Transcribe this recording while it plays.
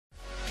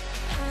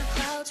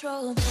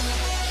control.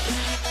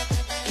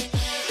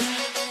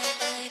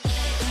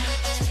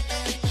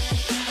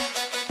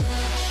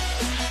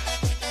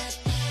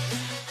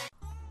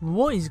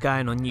 What is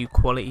going on, you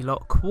quality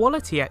lot?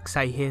 Quality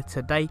XA here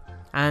today,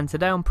 and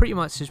today I'm pretty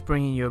much just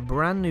bringing you a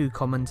brand new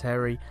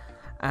commentary,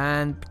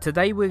 and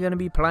today we're going to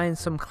be playing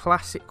some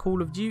classic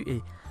Call of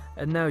Duty.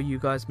 And now you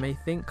guys may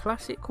think,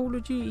 classic Call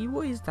of Duty,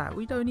 what is that?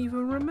 We don't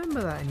even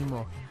remember that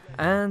anymore.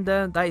 And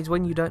that is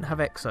when you don't have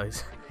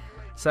exos.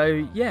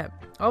 So yeah,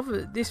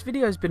 this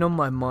video has been on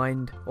my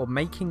mind, or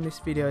making this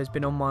video has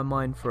been on my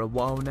mind for a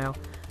while now,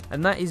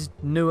 and that is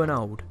new and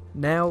old.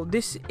 Now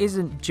this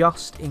isn't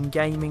just in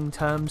gaming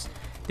terms,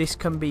 this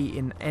can be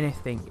in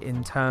anything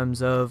in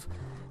terms of,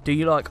 do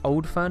you like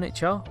old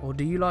furniture or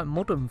do you like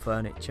modern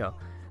furniture?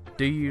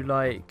 Do you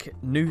like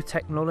new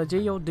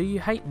technology or do you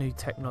hate new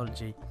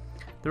technology?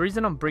 The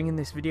reason I'm bringing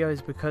this video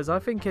is because I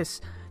think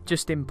it's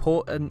just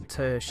important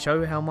to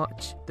show how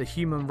much the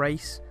human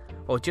race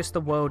or just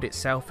the world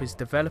itself is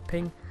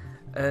developing,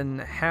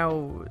 and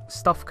how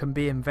stuff can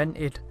be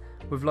invented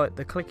with like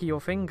the click of your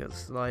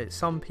fingers. Like,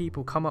 some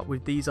people come up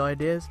with these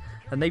ideas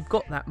and they've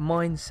got that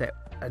mindset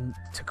and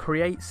to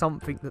create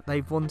something that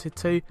they've wanted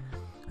to.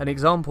 An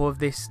example of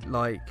this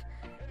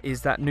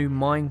is that new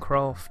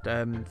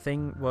Minecraft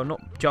thing. Well,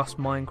 not just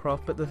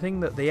Minecraft, but the thing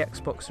that the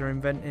Xbox are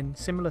inventing,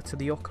 similar to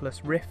the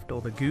Oculus Rift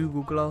or the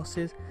Google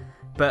glasses,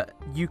 but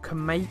you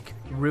can make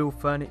real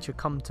furniture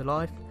come to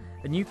life,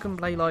 and you can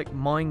play like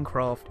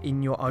Minecraft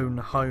in your own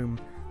home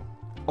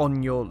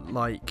on your,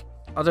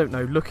 I don't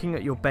know, looking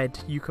at your bed,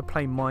 you could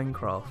play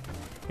Minecraft.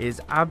 It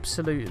is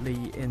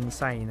absolutely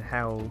insane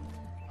how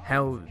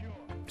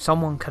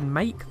someone can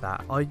make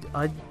that.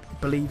 I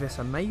believe it's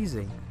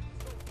amazing.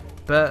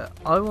 But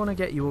I want to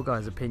get your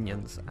guys'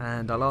 opinions,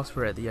 and I'll ask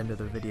for it at the end of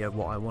the video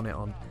what I want it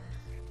on.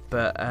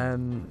 But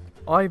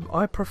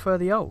I prefer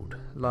the old.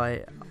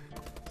 Like,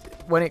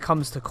 when it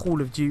comes to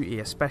Call of Duty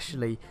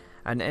especially,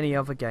 and any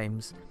other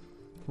games,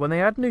 when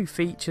they add new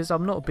features,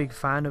 I'm not a big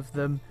fan of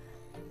them.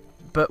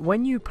 But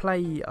when you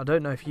play, I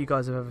don't know if you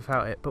guys have ever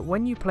felt it, but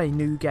when you play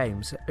new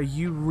games, are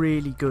you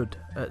really good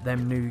at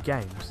them new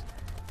games?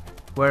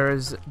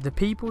 Whereas the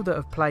people that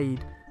have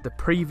played the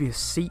previous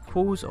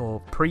sequels or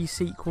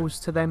pre-sequels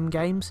to them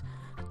games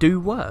do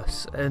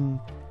worse. And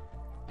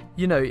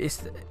you know,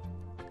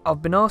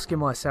 I've been asking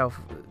myself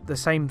the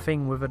same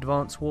thing with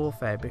Advanced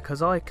Warfare,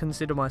 because I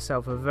consider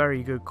myself a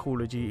very good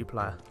Call of Duty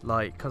player,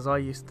 because I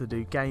used to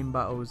do game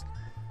battles.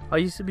 I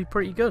used to be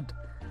pretty good,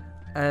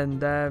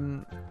 and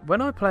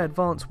when I play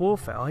Advanced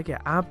Warfare I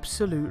get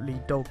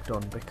absolutely dogged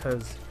on,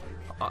 because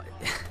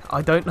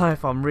I don't know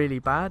if I'm really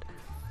bad,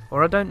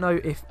 or I don't know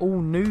if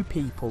all new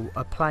people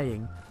are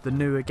playing the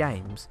newer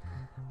games.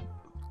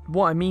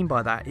 What I mean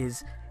by that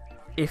is,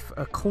 if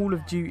a Call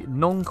of Duty,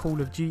 non-Call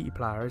of Duty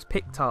player has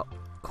picked up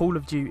Call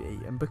of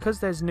Duty, and because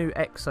there's new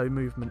exo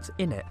movements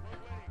in it,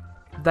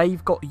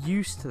 they've got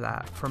used to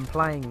that from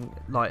playing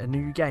like a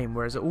new game,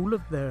 whereas all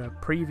of the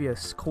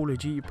previous Call of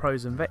Duty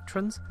pros and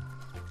veterans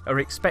are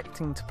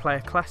expecting to play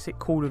a classic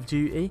Call of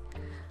Duty,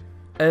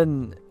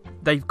 and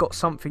they've got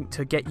something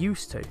to get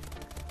used to.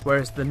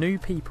 Whereas the new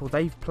people,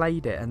 they've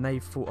played it and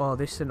they've thought, oh,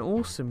 this is an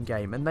awesome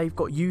game, and they've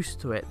got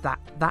used to it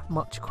that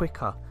much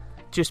quicker,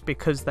 just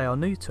because they are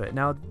new to it.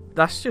 Now,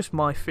 that's just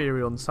my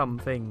theory on some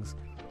things.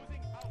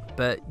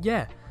 But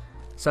yeah,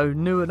 so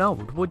new and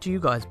old, what do you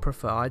guys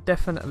prefer? I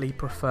definitely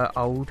prefer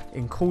old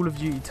in Call of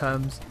Duty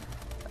terms,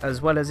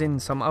 as well as in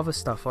some other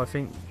stuff. I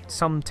think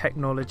some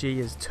technology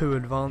is too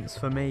advanced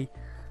for me.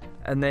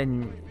 And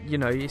then, you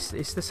know, it's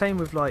the same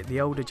with like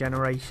the older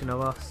generation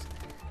of us.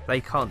 They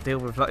can't deal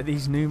with like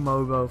these new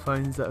mobile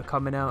phones that are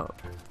coming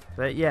out.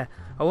 But yeah,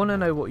 I want to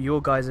know what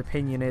your guys'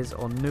 opinion is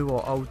on new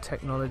or old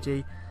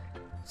technology,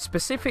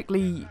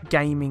 specifically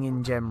gaming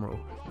in general.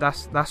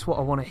 That's what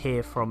I want to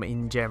hear from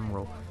in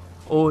general.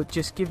 Or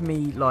just give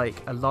me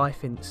like a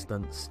life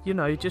instance, you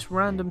know, just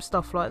random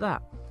stuff like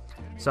that.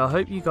 So I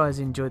hope you guys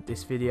enjoyed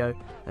this video,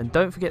 and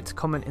don't forget to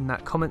comment in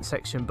that comment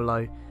section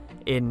below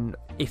in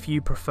if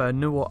you prefer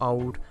new or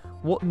old,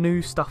 what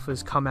new stuff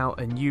has come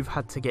out and you've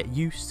had to get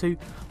used to,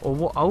 or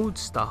what old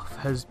stuff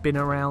has been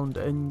around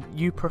and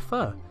you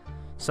prefer.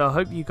 So I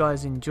hope you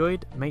guys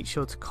enjoyed. Make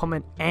sure to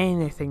comment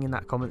anything in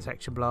that comment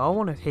section below. I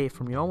want to hear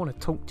from you. I want to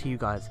talk to you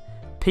guys.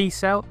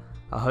 Peace out.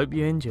 I hope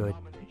you enjoyed.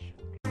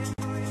 I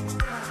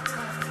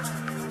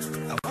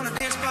wanna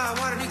dance by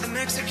water beneath the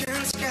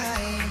Mexican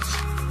sky.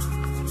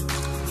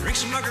 Drink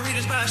some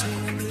margaritas by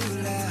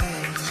blue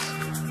lights.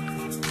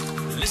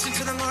 Listen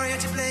to the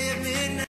mariachi play at midnight.